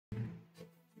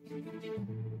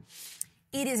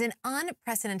It is an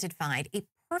unprecedented find, a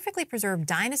perfectly preserved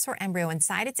dinosaur embryo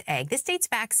inside its egg. This dates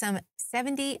back some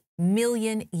 70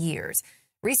 million years.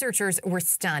 Researchers were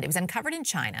stunned. It was uncovered in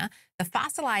China. The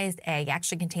fossilized egg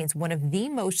actually contains one of the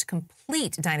most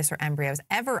complete dinosaur embryos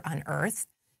ever unearthed.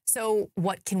 So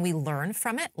what can we learn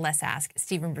from it? Let's ask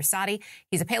Stephen Brisati.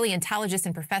 He's a paleontologist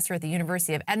and professor at the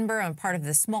University of Edinburgh and part of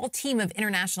the small team of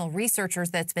international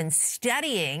researchers that's been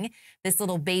studying this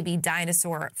little baby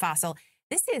dinosaur fossil.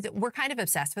 We're kind of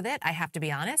obsessed with it, I have to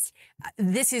be honest.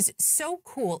 This is so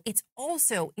cool. It's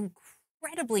also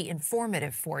incredibly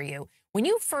informative for you. When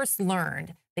you first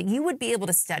learned that you would be able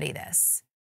to study this,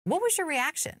 what was your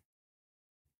reaction?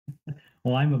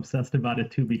 Well, I'm obsessed about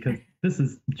it too, because this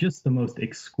is just the most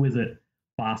exquisite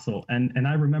fossil. And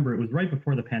I remember it was right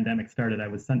before the pandemic started. I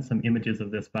was sent some images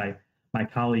of this by my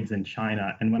colleagues in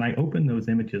China. And when I opened those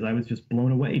images, I was just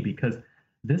blown away, because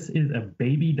this is a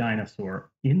baby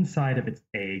dinosaur inside of its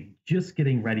egg, just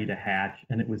getting ready to hatch.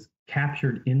 And it was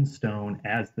captured in stone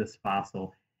as this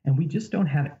fossil. And we just don't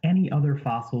have any other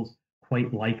fossils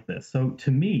quite like this. So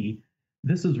to me,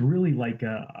 this is really like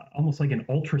almost like an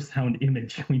ultrasound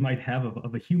image we might have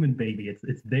of a human baby.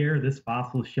 It's there, this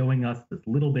fossil showing us this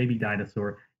little baby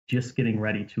dinosaur just getting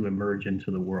ready to emerge into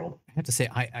the world. I have to say,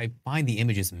 I find the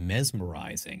images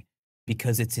mesmerizing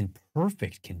because it's in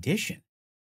perfect condition.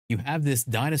 You have this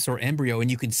dinosaur embryo and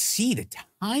you can see the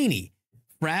tiny,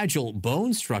 fragile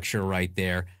bone structure right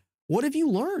there. What have you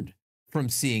learned from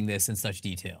seeing this in such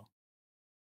detail?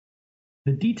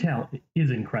 The detail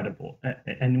is incredible.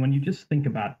 And when you just think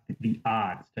about the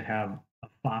odds to have a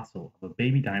fossil of a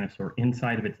baby dinosaur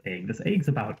inside of its egg, this egg's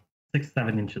about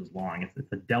 6-7 inches long.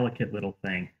 It's a delicate little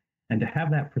thing. And to have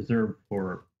that preserved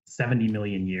for 70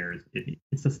 million years,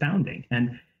 it's astounding.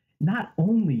 And not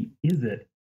only is it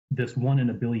this 1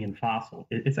 in a billion fossil,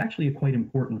 it's actually a quite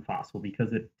important fossil,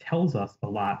 because it tells us a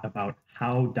lot about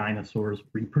how dinosaurs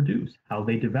reproduced, how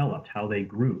they developed, how they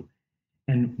grew.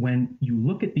 And when you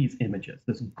look at these images,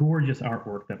 this gorgeous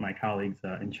artwork that my colleagues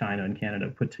in China and Canada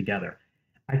put together,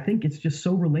 I think it's just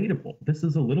so relatable. This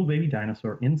is a little baby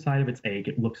dinosaur inside of its egg.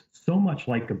 It looks so much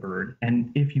like a bird.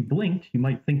 And if you blinked, you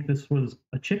might think this was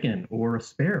a chicken or a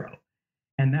sparrow.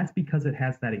 And that's because it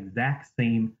has that exact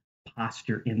same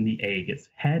posture in the egg. Its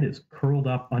head is curled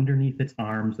up underneath its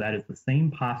arms. That is the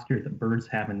same posture that birds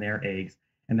have in their eggs.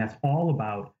 And that's all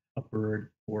about a bird,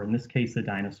 or in this case, a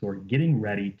dinosaur, getting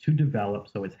ready to develop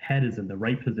so its head is in the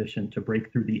right position to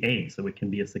break through the egg so it can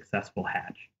be a successful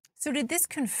hatch. So did this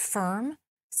confirm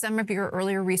some of your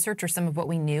earlier research or some of what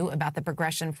we knew about the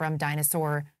progression from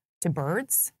dinosaur to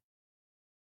birds?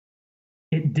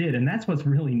 It did, and that's what's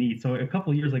really neat. So a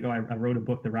couple of years ago, I wrote a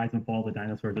book, The Rise and Fall of the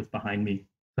Dinosaur, that's behind me.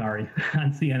 Sorry,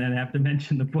 on CNN, I have to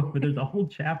mention the book, but there's a whole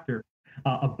chapter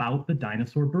about the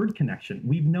dinosaur-bird connection.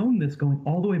 We've known this going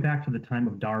all the way back to the time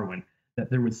of Darwin, that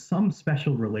there was some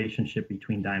special relationship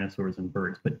between dinosaurs and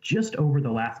birds. But just over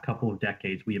the last couple of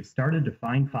decades, we have started to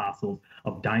find fossils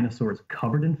of dinosaurs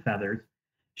covered in feathers,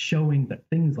 showing that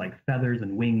things like feathers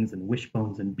and wings and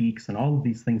wishbones and beaks and all of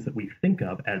these things that we think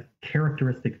of as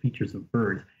characteristic features of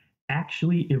birds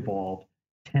actually evolved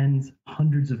tens,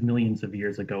 hundreds of millions of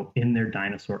years ago in their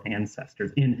dinosaur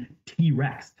ancestors, in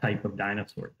T-Rex type of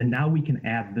dinosaurs. And now we can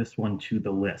add this one to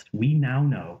the list. We now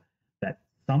know that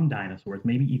some dinosaurs,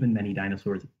 maybe even many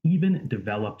dinosaurs, even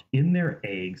developed in their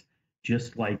eggs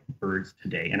just like birds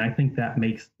today. And I think that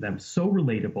makes them so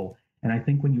relatable. And I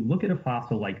think when you look at a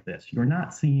fossil like this, you're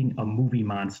not seeing a movie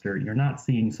monster. You're not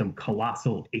seeing some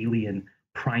colossal alien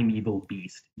primeval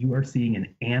beast. You are seeing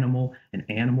an animal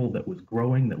that was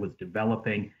growing, that was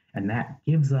developing, and that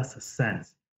gives us a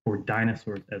sense for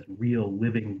dinosaurs as real,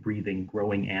 living, breathing,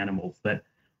 growing animals that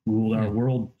ruled our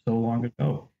world so long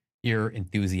ago. Your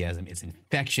enthusiasm is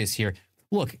infectious here.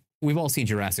 Look, we've all seen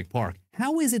Jurassic Park.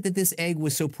 How is it that this egg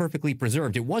was so perfectly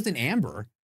preserved? It wasn't amber,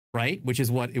 right? Which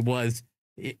is what it was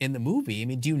in the movie. I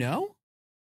mean, do you know?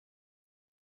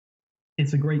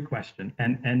 It's a great question.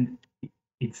 And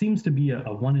it seems to be a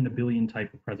 1 in a billion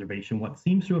type of preservation. What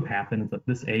seems to have happened is that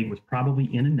this egg was probably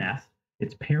in a nest.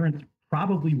 Its parents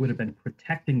probably would have been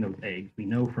protecting those eggs. We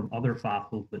know from other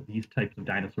fossils that these types of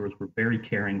dinosaurs were very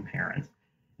caring parents.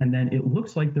 And then it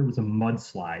looks like there was a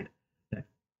mudslide that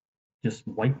just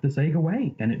wiped this egg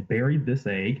away, and it buried this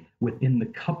egg within the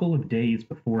couple of days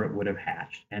before it would have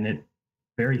hatched. And it,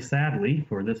 very sadly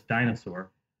for this dinosaur,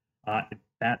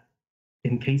 that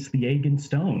encased the egg in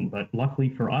stone. But luckily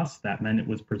for us, that meant it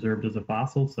was preserved as a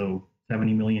fossil. So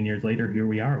 70 million years later, here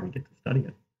we are. We get to study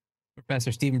it.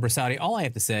 Professor Stephen Brisati, all I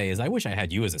have to say is I wish I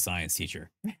had you as a science teacher.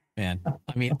 Man,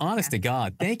 I mean, honest to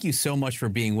God, thank you so much for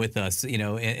being with us,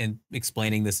 and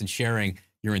explaining this and sharing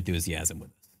your enthusiasm with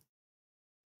us.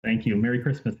 Thank you. Merry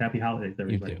Christmas. Happy holidays,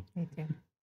 everybody. You too. Me too.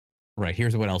 Right.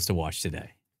 Here's what else to watch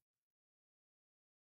today.